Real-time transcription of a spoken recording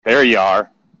There you are.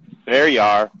 There you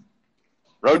are.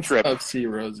 Road What's trip. up, C.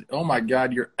 Rosie? Oh my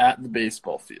God, you're at the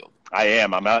baseball field. I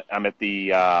am. I'm at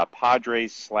the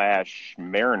Padres slash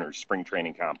Mariners spring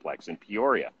training complex in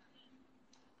Peoria.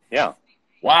 Yeah.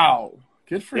 Wow,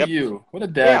 good for Yep. you. What a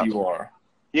dad Yeah. you are.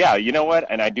 Yeah. You know what?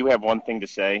 And I do have one thing to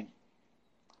say.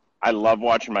 I love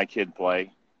watching my kid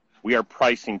play. We are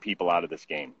pricing people out of this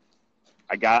game.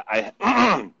 I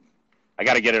I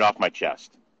got to get it off my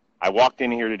chest. I walked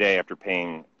in here today after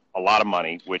paying a lot of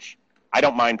money, which I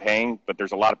don't mind paying, but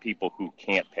there's a lot of people who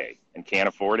can't pay and can't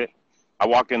afford it. I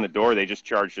walked in the door, they just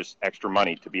charged us extra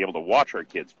money to be able to watch our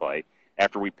kids play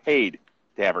after we paid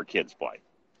to have our kids play.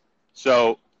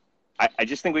 So I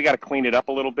just think we got to clean it up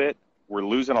a little bit. We're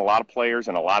losing a lot of players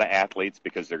and a lot of athletes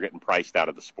because they're getting priced out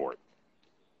of the sport.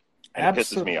 And it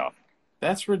pisses me Absolutely. off.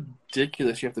 That's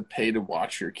ridiculous. You have to pay to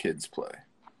watch your kids play.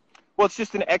 Well, it's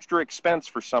just an extra expense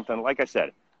for something. Like I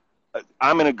said,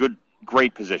 I'm in a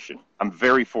great position. I'm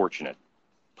very fortunate.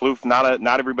 Plouffe,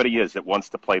 not everybody is that wants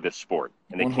to play this sport,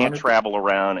 and they can't 100. travel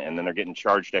around, and then they're getting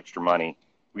charged extra money.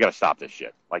 We got to stop this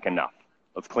shit. Like, enough.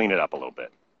 Let's clean it up a little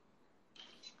bit.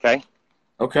 Okay?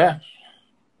 Okay.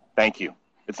 Thank you.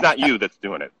 It's not you that's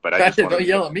doing it, but I just wanted Don't to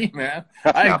yell get at me, man.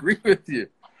 that. I No. agree with you.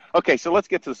 Okay, so let's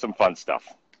get to some fun stuff.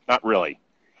 Not really.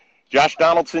 Josh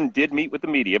Donaldson did meet with the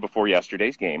media before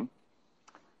yesterday's game.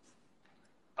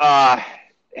 Uh,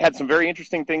 had some very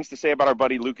interesting things to say about our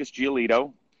buddy Lucas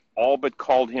Giolito, all but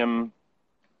called him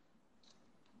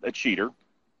a cheater.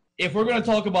 If we're going to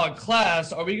talk about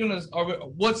class,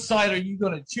 what side are you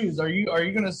going to choose? Are you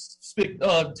going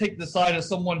to take the side of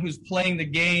someone who's playing the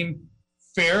game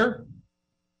fair,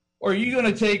 or are you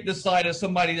going to take the side of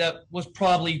somebody that was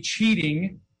probably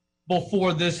cheating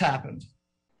before this happened?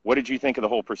 What did you think of the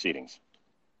whole proceedings?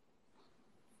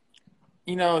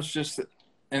 It's just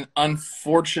an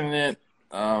unfortunate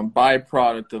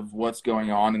byproduct of what's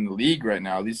going on in the league right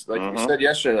now. These, like we said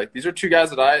yesterday, like these are two guys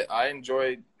that I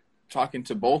enjoy talking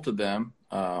to both of them,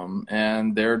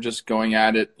 and they're just going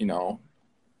at it,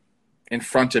 in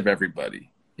front of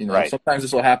everybody. Right. Sometimes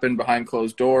this will happen behind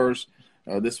closed doors.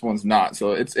 This one's not.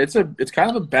 So it's kind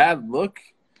of a bad look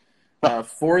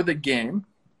for the game.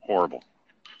 Horrible.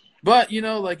 But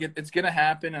it's going to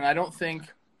happen, and I don't think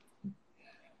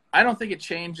it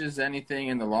changes anything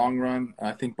in the long run.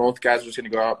 I think both guys are just going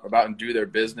to go about and do their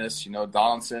business.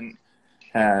 Donaldson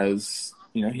has,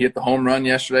 he hit the home run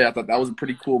yesterday. I thought that was a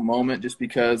pretty cool moment just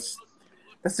because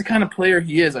that's the kind of player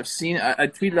he is. I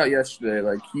tweeted out yesterday,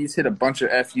 like, he's hit a bunch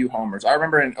of FU homers. I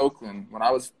remember in Oakland when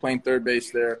I was playing third base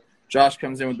there, Josh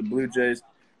comes in with the Blue Jays.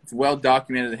 It's well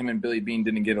documented that him and Billy Beane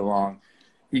didn't get along.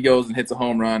 He goes and hits a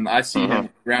home run. I see him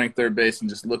rounding third base and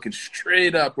just looking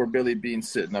straight up where Billy Beane's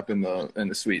sitting up in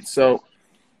the suite. So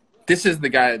this is the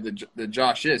guy that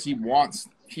Josh is.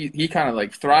 He kind of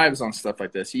like thrives on stuff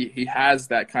like this. He has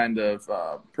that kind of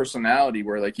personality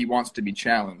where like he wants to be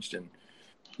challenged. And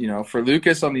for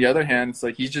Lucas on the other hand, it's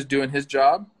like he's just doing his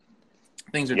job.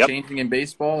 Things are changing in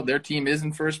baseball. Their team is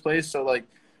in first place, so like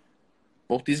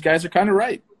both these guys are kind of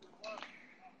right.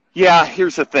 Yeah,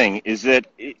 here's the thing.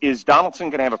 Is Donaldson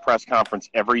going to have a press conference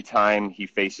every time he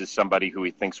faces somebody who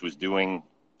he thinks was doing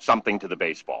something to the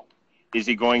baseball? Is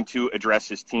he going to address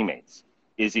his teammates?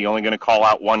 Is he only going to call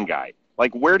out one guy?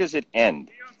 Like, where does it end?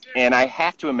 And I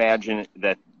have to imagine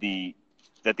that the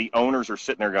owners are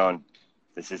sitting there going,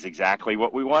 this is exactly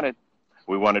what we wanted.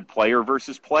 We wanted player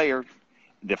versus player.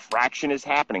 The fraction is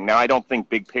happening. Now, I don't think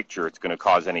big picture it's going to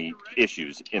cause any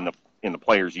issues in the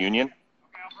players' union.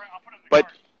 But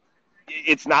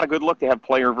it's not a good look to have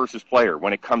player versus player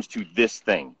when it comes to this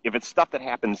thing. If it's stuff that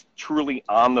happens truly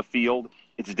on the field,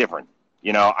 it's different.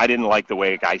 I didn't like the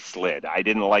way a guy slid. I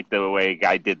didn't like the way a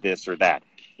guy did this or that.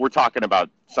 We're talking about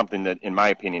something that, in my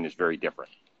opinion, is very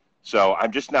different. So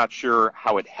I'm just not sure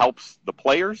how it helps the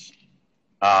players.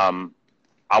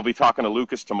 I'll be talking to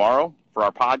Lucas tomorrow for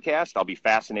our podcast. I'll be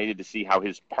fascinated to see how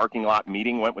his parking lot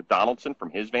meeting went with Donaldson from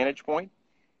his vantage point.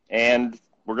 And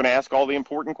we're going to ask all the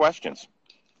important questions.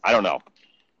 I don't know.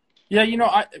 Yeah,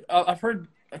 I've heard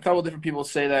a couple of different people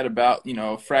say that about,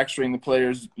 fracturing the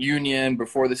players' union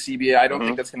before the CBA. I don't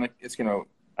think it's gonna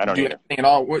I don't do either. anything at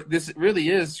all. What this really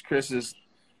is, Chris, is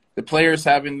the players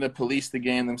having to police the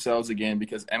game themselves again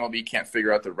because MLB can't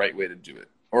figure out the right way to do it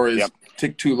or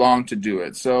took too long to do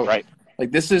it. So, like,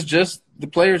 this is just the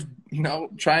players,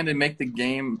 trying to make the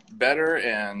game better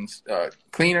and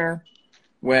cleaner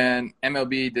when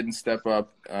MLB didn't step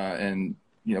up and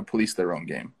police their own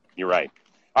game. You're right.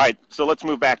 All right, so let's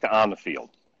move back to on the field.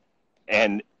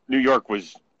 And New York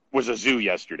was a zoo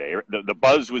yesterday. The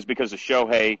buzz was because of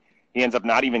Shohei. He ends up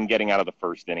not even getting out of the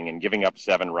first inning and giving up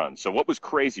 7 runs. So what was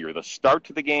crazier, the start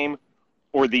to the game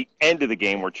or the end of the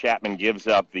game where Chapman gives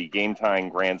up the game-tying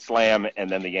grand slam, and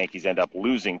then the Yankees end up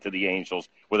losing to the Angels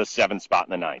with a 7 spot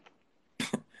in the ninth.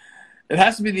 It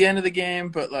has to be the end of the game,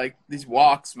 but, like, these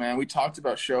walks, man. We talked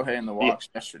about Shohei and the walks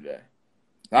yesterday.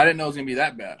 I didn't know it was going to be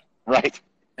that bad. Right.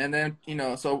 And then,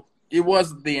 so it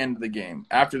was the end of the game.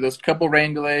 After those couple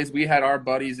rain delays, we had our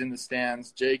buddies in the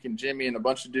stands. Jake and Jimmy and a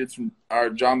bunch of dudes from our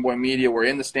John Boy Media were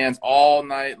in the stands all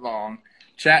night long.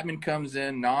 Chapman comes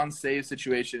in, non-save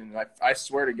situation. I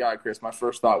swear to God, Chris, my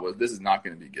first thought was, this is not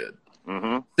going to be good.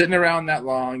 Mm-hmm. Sitting around that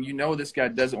long, this guy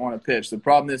doesn't want to pitch. The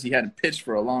problem is he hadn't pitched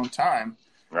for a long time.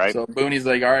 Right. So Booney's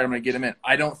like, all right, I'm going to get him in.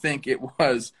 I don't think it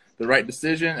was the right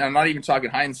decision. And I'm not even talking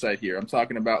hindsight here. I'm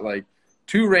talking about,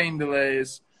 2 rain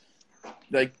delays.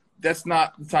 That's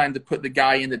not the time to put the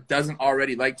guy in that doesn't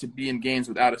already like to be in games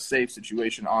without a safe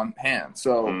situation on hand.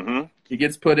 So he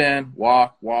gets put in,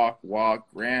 walk,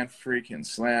 grand freaking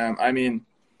slam. I mean,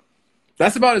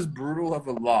 that's about as brutal of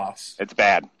a loss. It's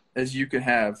bad. As you can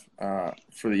have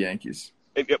for the Yankees.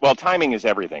 Well, timing is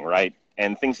everything, right?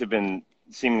 And things have been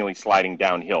seemingly sliding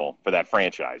downhill for that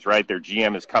franchise, right? Their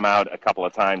GM has come out a couple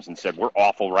of times and said, we're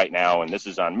awful right now, and this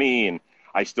is on me, and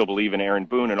I still believe in Aaron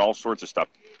Boone and all sorts of stuff.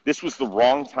 This was the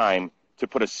wrong time to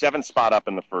put a 7 spot up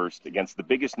in the first against the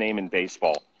biggest name in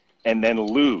baseball and then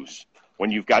lose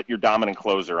when you've got your dominant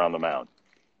closer on the mound.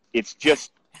 It's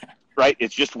just, right,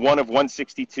 it's just 1 of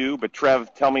 162, but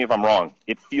Trev, tell me if I'm wrong.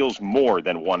 It feels more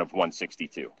than 1 of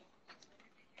 162.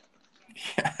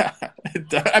 Yeah,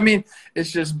 I mean,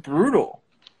 it's just brutal.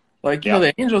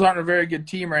 The Angels aren't a very good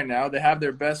team right now. They have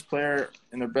their best player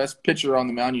and their best pitcher on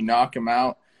the mound. You knock him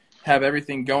out, have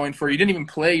everything going for you. You didn't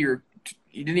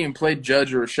even play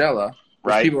Judge or Urshela,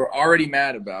 which right. People are already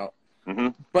mad about. Mm-hmm.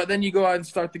 But then you go out and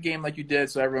start the game like you did,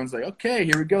 so everyone's like, okay,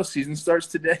 here we go. Season starts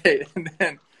today. And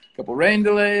then a couple rain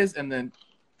delays, and then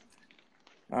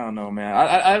I don't know, man.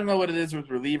 I don't know what it is with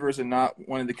relievers and not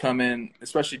wanting to come in,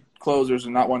 especially closers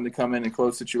and not wanting to come in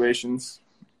close situations.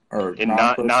 Or in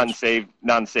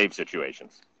non-save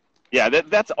situations. Yeah,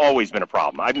 that's always been a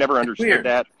problem. I've never understood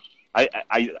that.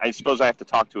 I suppose I have to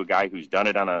talk to a guy who's done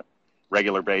it on a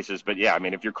regular basis. But, yeah, I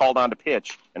mean, if you're called on to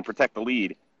pitch and protect the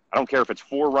lead, I don't care if it's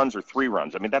 4 runs or 3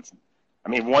 runs. I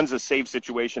mean, one's a save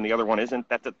situation, the other one isn't.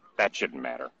 That shouldn't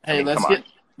matter. Hey,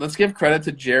 let's give credit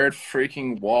to Jared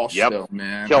freaking Walsh, though,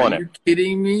 man. Killing it. Are you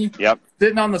kidding me? Yep.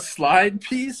 Sitting on the slide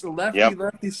piece,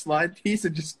 lefty slide piece,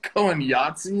 and just going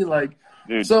Yahtzee,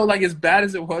 Dude. So, as bad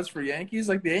as it was for Yankees,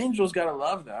 the Angels got to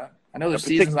love that. I know their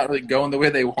season's not really going the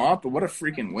way they want, but what a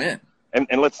freaking win. And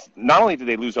not only did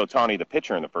they lose Ohtani, the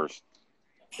pitcher, in the first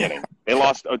inning, they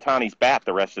lost Ohtani's bat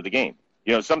the rest of the game.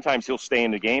 Sometimes he'll stay in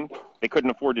the game. They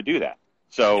couldn't afford to do that.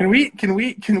 So can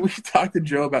we talk to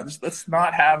Joe about this? Let's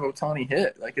not have Ohtani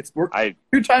hit. It's worked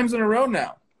 2 times in a row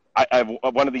now. I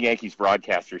one of the Yankees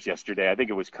broadcasters yesterday, I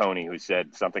think it was Coney, who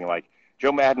said something like,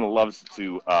 Joe Madden loves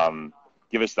to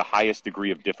give us the highest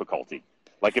degree of difficulty.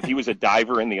 If he was a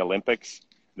diver in the Olympics,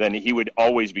 then he would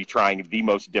always be trying the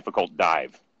most difficult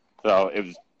dive. So it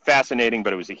was fascinating,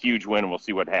 but it was a huge win, and we'll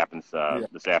see what happens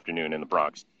this afternoon in the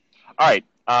Bronx. All right,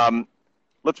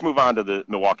 let's move on to the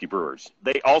Milwaukee Brewers.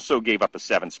 They also gave up a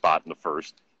 7 spot in the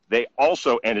first. They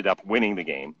also ended up winning the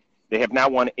game. They have now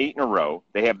won 8 in a row.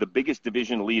 They have the biggest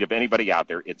division lead of anybody out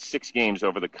there. It's 6 games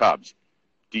over the Cubs.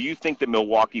 Do you think that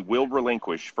Milwaukee will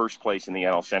relinquish first place in the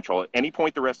NL Central at any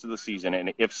point the rest of the season,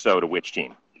 and if so, to which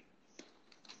team?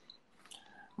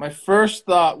 My first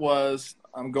thought was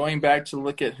I'm going back to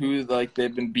look at who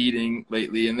they've been beating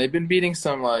lately, and they've been beating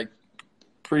some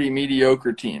pretty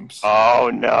mediocre teams.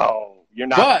 Oh no, you're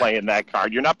not playing that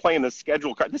card. You're not playing the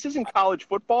schedule card. This isn't college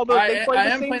football, though. They play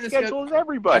the same schedule as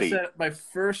everybody. I said my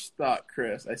first thought,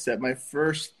 Chris.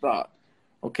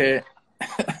 Okay,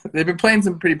 they've been playing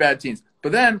some pretty bad teams.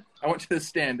 But then I went to the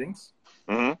standings.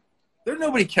 Mm-hmm. There's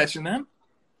nobody catching them.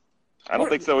 I don't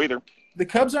think so either. The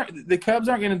Cubs aren't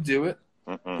going to do it.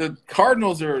 Mm-mm. The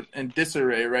Cardinals are in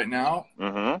disarray right now.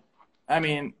 Mm-hmm. I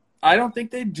mean, I don't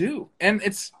think they do. And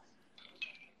it's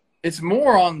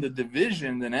more on the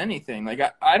division than anything.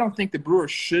 I don't think the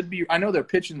Brewers should be – I know they're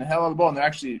pitching the hell out of the ball, and they're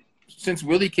actually – since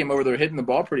Willie came over, they're hitting the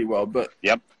ball pretty well. But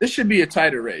This should be a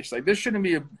tighter race. This shouldn't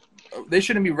be they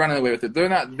shouldn't be running away with it. They're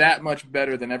not that much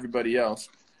better than everybody else.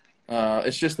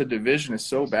 It's just the division is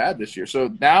so bad this year.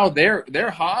 So now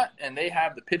they're hot, and they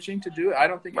have the pitching to do it. I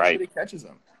don't think anybody catches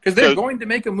them. Because they're going to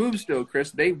make a move still,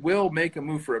 Chris. They will make a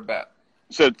move for a bet.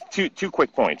 So two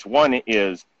quick points. One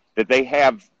is that they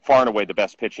have far and away the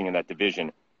best pitching in that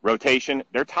division. Rotation,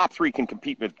 their top 3 can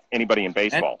compete with anybody in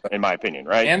baseball, in my opinion,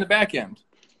 right? And the back end.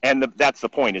 And that's the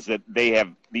point, is that they have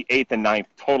the 8th and 9th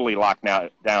totally locked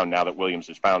down now that Williams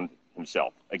has found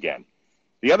himself again.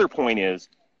 The other point is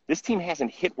This team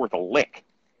hasn't hit worth a lick.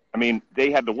 I mean,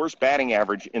 they have the worst batting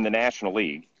average in the National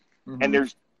League, and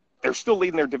they're still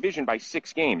leading their division by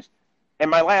 6 games. And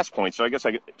my last point, so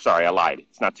I lied.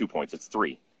 It's not 2 points, it's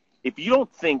 3. If you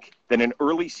don't think that an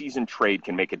early season trade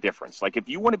can make a difference, like if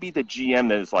you want to be the GM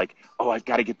that is like, oh, I've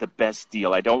got to get the best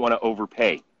deal, I don't want to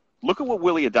overpay. Look at what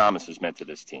Willie Adames has meant to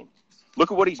this team.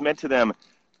 Look at what he's meant to them,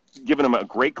 giving them a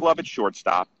great glove at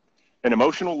shortstop, an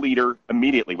emotional leader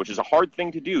immediately, which is a hard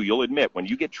thing to do. You'll admit, when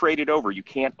you get traded over, you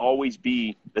can't always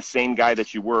be the same guy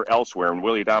that you were elsewhere, and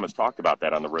Willie Adames talked about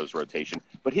that on the Rose rotation.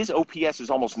 But his OPS is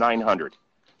almost 900.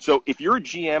 So if you're a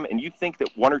GM and you think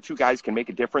that 1 or 2 guys can make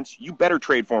a difference, you better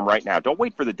trade for him right now. Don't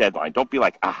wait for the deadline. Don't be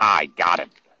like, aha, I got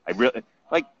him.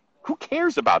 Who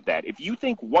cares about that? If you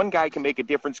think one guy can make a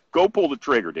difference, go pull the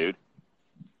trigger, dude.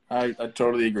 I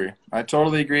totally agree.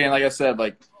 And like I said,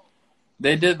 like,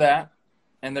 they did that,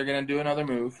 and they're going to do another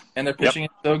move, and their pitching is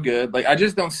so good. Like, I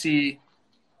just don't see,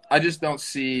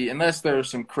 unless there's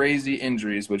some crazy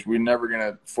injuries, which we're never going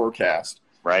to forecast.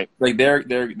 Right. Like, they're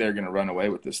going to run away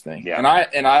with this thing. Yeah.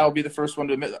 And I'll be the first one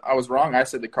to admit I was wrong. I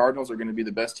said the Cardinals are going to be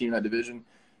the best team in that division.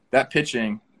 That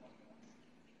pitching,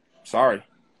 sorry.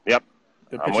 Yep.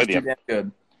 Their I'm with pitching's you. too damn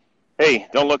good. Hey,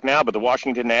 don't look now, but the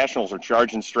Washington Nationals are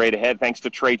charging straight ahead thanks to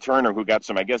Trey Turner, who got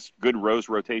some, I guess, good Rose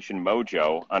rotation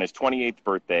mojo. On his 28th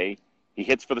birthday, he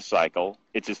hits for the cycle.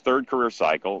 It's his 3rd career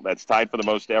cycle. That's tied for the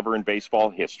most ever in baseball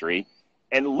history.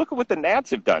 And look at what the Nats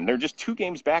have done. They're just 2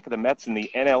 games back of the Mets in the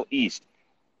NL East.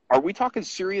 Are we talking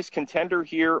serious contender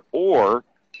here, or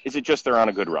is it just they're on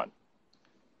a good run?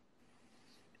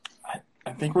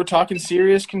 I think we're talking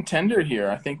serious contender here.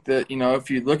 I think that, if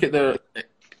you look at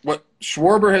what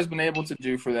Schwarber has been able to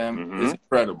do for them is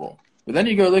incredible. But then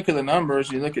you go look at the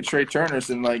numbers, you look at Trey Turner's,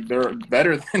 and like they're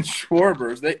better than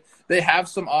Schwarber's. They have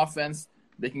some offense.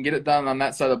 They can get it done on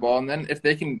that side of the ball. And then if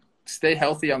they can stay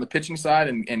healthy on the pitching side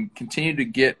and continue to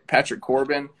get Patrick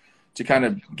Corbin to kind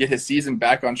of get his season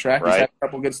back on track. Right. He's had a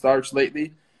couple good starts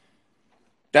lately.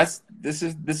 This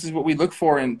is what we look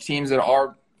for in teams that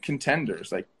are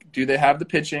contenders. Like, do they have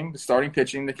the starting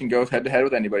pitching that can go head to head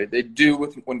with anybody? They do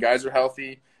when guys are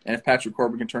healthy and if Patrick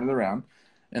Corbin can turn it around.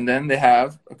 And then they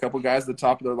have a couple guys at the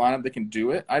top of their lineup that can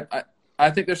do it.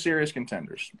 I think they're serious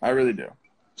contenders. I really do.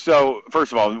 So,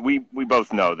 first of all, we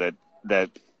both know that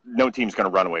no team's going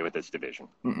to run away with this division.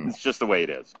 It's just the way it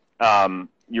is. I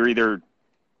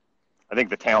think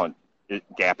the talent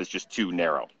gap is just too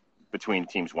narrow between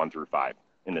teams 1 through 5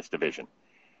 in this division.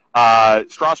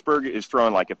 Strasburg is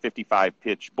throwing like a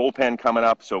 55-pitch bullpen coming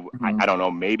up, so I don't know.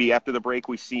 Maybe after the break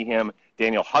we see him.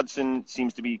 Daniel Hudson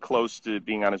seems to be close to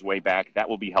being on his way back. That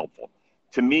will be helpful.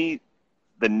 To me,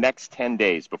 the next 10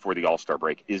 days before the All-Star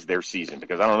break is their season,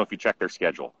 because I don't know if you check their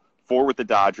schedule. 4 with the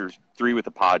Dodgers, 3 with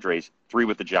the Padres, 3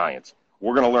 with the Giants.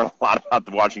 We're going to learn a lot about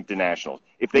the Washington Nationals.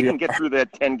 If they can get through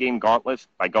that 10-game gauntlet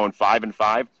by going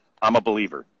 5-5, I'm a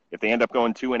believer. If they end up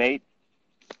going 2-8,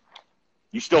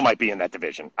 you still might be in that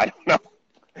division. I don't know,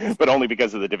 but only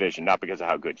because of the division, not because of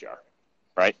how good you are,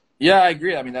 right? Yeah, I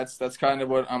agree. I mean, that's kind of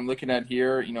what I'm looking at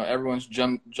here. Everyone's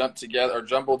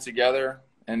jumbled together,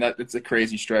 and it's a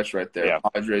crazy stretch right there. Yeah.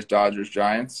 Padres, Dodgers,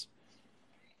 Giants.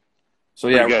 So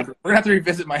yeah, we're gonna have to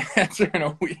revisit my answer in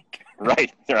a week.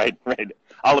 Right.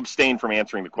 I'll abstain from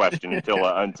answering the question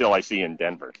until I see you in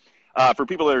Denver. For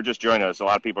people that are just joining us, a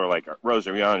lot of people are like, Rose,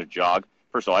 are you on a jog?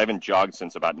 First of all, I haven't jogged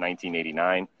since about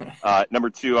 1989. Number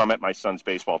 2, I'm at my son's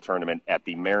baseball tournament at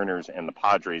the Mariners and the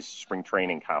Padres spring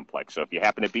training complex. So if you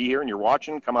happen to be here and you're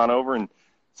watching, come on over and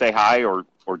say hi or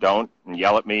don't and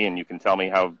yell at me, and you can tell me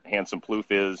how handsome Plouffe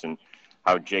is and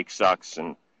how Jake sucks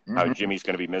and how Jimmy's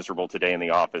going to be miserable today in the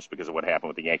office because of what happened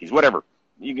with the Yankees. Whatever.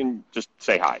 You can just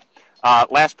say hi.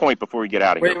 Last point before we get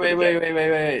out of here.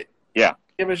 Wait. Yeah.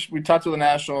 We talked to the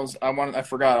Nationals. I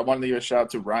forgot. I wanted to give a shout out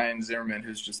to Ryan Zimmerman,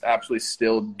 who's just absolutely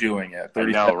still doing it.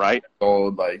 37 right? Years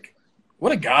old. Like,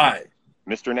 what a guy.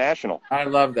 Mr. National. I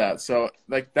love that. So,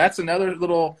 like, that's another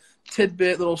little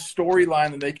tidbit, little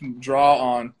storyline that they can draw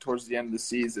on towards the end of the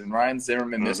season. Ryan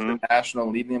Zimmerman, Mr. National,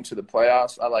 leading them to the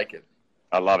playoffs. I like it.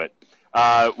 I love it.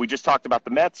 We just talked about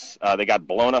the Mets. They got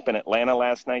blown up in Atlanta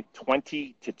last night.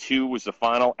 20-2 was the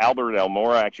final. Albert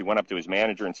Almora actually went up to his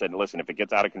manager and said, listen, if it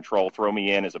gets out of control, throw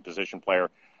me in as a position player.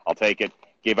 I'll take it.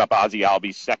 Gave up Ozzie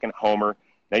Albies' second homer.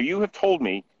 Now, you have told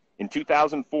me in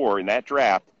 2004 in that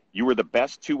draft, you were the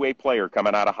best two-way player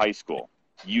coming out of high school.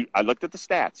 I looked at the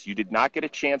stats. You did not get a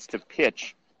chance to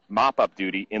pitch mop-up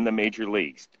duty in the major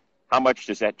leagues. How much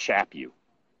does that chap you?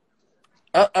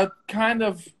 Kind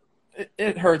of.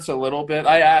 It hurts a little bit.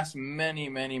 I asked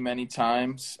many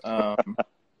times, but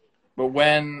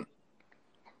when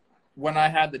I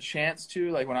had the chance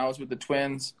to, like when I was with the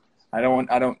Twins, I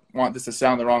don't want this to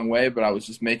sound the wrong way, but I was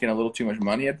just making a little too much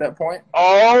money at that point.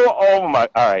 Oh my!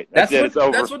 All right, that's it. It's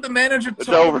over. That's what the manager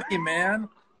told me, man.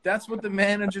 That's what the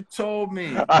manager told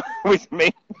me. With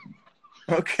me.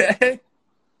 Okay.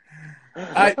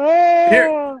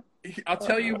 I'll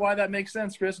tell you why that makes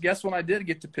sense, Chris. Guess when I did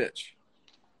get to pitch?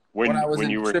 When I was in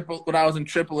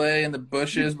AAA in the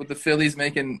bushes with the Phillies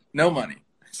making no money.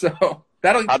 So how'd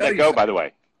that go, by the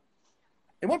way?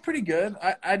 It went pretty good.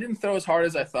 I didn't throw as hard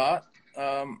as I thought.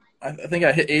 I think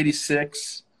I hit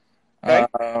 86. Okay.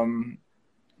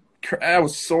 I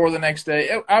was sore the next day.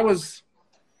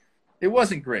 It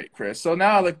wasn't great, Chris. So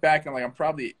now I look back and I'm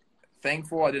probably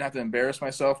thankful I didn't have to embarrass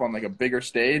myself on a bigger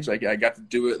stage. Like I got to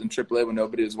do it in AAA when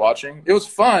nobody was watching. It was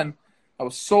fun. I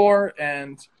was sore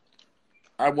and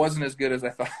I wasn't as good as I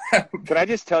thought. Can I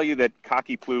just tell you that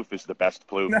Cocky Plouffe is the best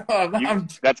Plouffe? No,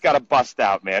 that's got to bust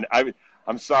out, man.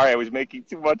 I'm sorry, I was making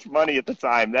too much money at the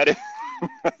time. That's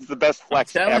the best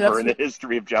flex ever in the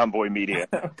history of John Boy Media.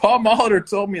 Paul Molitor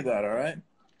told me that, all right?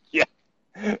 Yeah,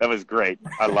 that was great.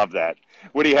 I love that.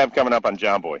 What do you have coming up on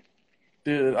John Boy?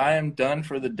 Dude, I am done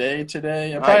for the day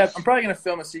today. I'm probably going to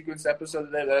film a sequence episode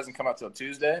today that doesn't come out till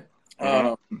Tuesday.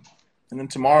 Mm-hmm. And then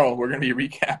tomorrow we're going to be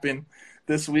recapping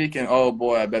this week, and oh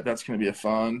boy, I bet that's going to be a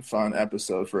fun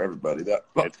episode for everybody. There's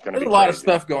a lot of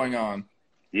stuff going on.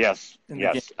 Yes, in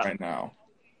the game right now.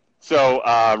 So,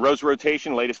 Rose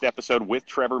Rotation, latest episode with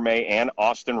Trevor May and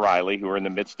Austin Riley, who are in the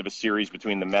midst of a series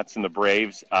between the Mets and the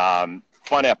Braves.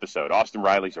 Fun episode. Austin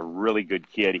Riley's a really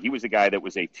good kid. He was a guy that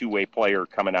was a two-way player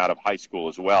coming out of high school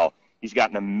as well. He's got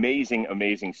an amazing,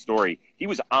 amazing story. He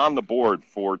was on the board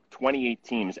for 28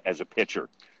 teams as a pitcher.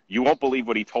 You won't believe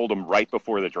what he told them right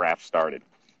before the draft started.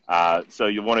 So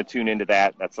you'll want to tune into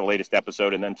that. That's the latest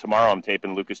episode. And then tomorrow I'm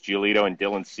taping Lucas Giolito and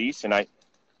Dylan Cease. And I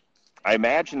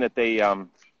imagine that they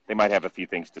might have a few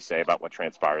things to say about what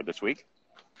transpired this week.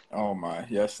 Oh, my.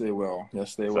 Yes, they will.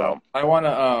 Yes, they will. I want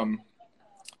to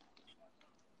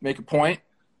make a point.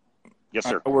 Yes,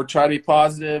 sir. We're trying to be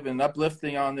positive and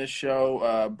uplifting on this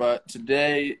show. But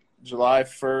today, July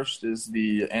 1st, is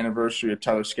the anniversary of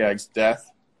Tyler Skaggs' death.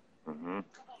 Mm-hmm.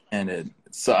 And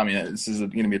this is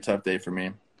going to be a tough day for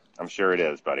me. I'm sure it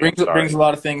is, buddy. Brings a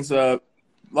lot of things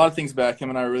back. Him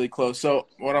and I are really close. So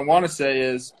what I want to say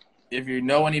is, if you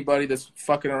know anybody that's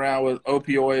fucking around with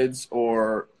opioids,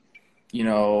 or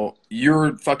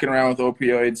you're fucking around with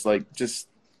opioids, just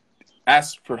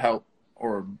ask for help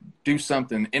or do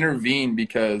something, intervene,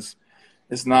 because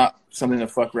it's not something to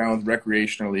fuck around with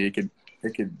recreationally.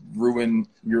 It could ruin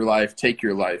your life, take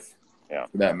your life,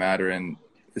 for that matter. And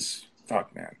it's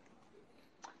fuck, man.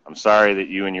 I'm sorry that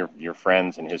you and your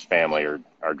friends and his family are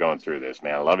going through this,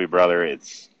 man. I love you, brother. I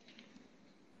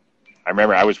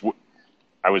remember I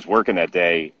was working that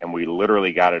day, and we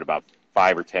literally got it about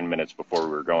 5 or 10 minutes before we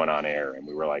were going on air, and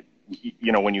we were like,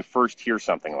 when you first hear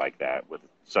something like that with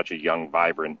such a young,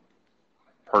 vibrant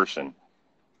person,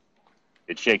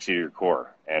 it shakes you to your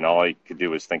core, and all I could do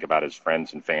was think about his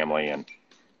friends and family,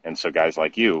 and so guys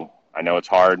like you, I know it's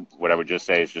hard. What I would just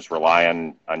say is just rely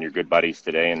on your good buddies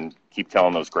today and keep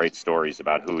telling those great stories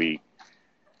about who he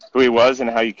was and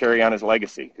how you carry on his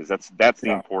legacy, because that's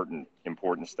the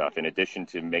important stuff, in addition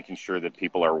to making sure that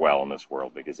people are well in this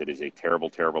world, because it is a terrible,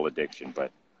 terrible addiction. But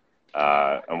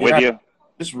I'm with you.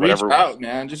 Just reach out,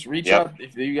 man. Just reach out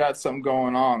if you got something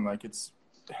going on. It's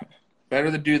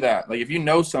better to do that. If you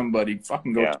know somebody,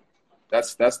 fucking go.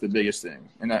 That's the biggest thing.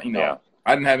 And I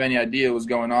didn't have any idea what was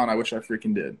going on. I wish I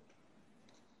freaking did.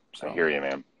 So. I hear you,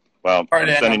 man. Well, I'm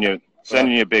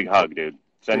sending you a big hug, dude.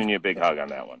 Sending you a big hug on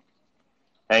that one.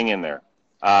 Hang in there.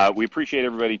 We appreciate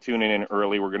everybody tuning in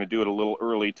early. We're going to do it a little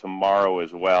early tomorrow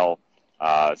as well,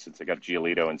 since I got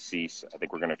Giolito and Cease. I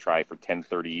think we're going to try for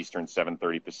 10:30 Eastern,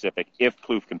 7:30 Pacific, if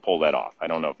Plouffe can pull that off. I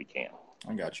don't know if he can.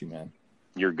 I got you, man.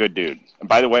 You're a good dude. And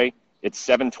by the way, it's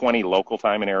 7:20 local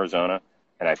time in Arizona,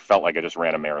 and I felt like I just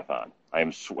ran a marathon. I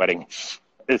am sweating.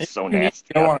 It's so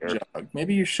nasty out here.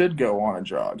 Maybe you should go on a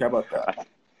jog. How about that?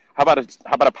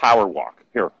 How about a power walk?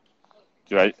 Here.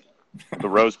 The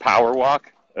Rose Power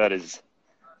Walk?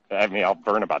 I'll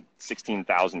burn about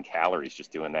 16,000 calories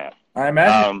just doing that. I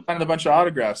imagine you signed a bunch of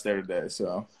autographs there today,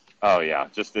 so. Oh, yeah.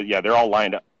 They're all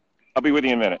lined up. I'll be with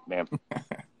you in a minute, man.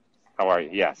 How are you?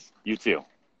 Yes, you too.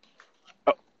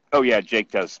 Oh, yeah,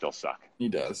 Jake does still suck. He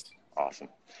does. Awesome.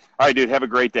 All right, dude, have a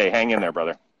great day. Hang in there,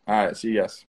 brother. All right, see you guys.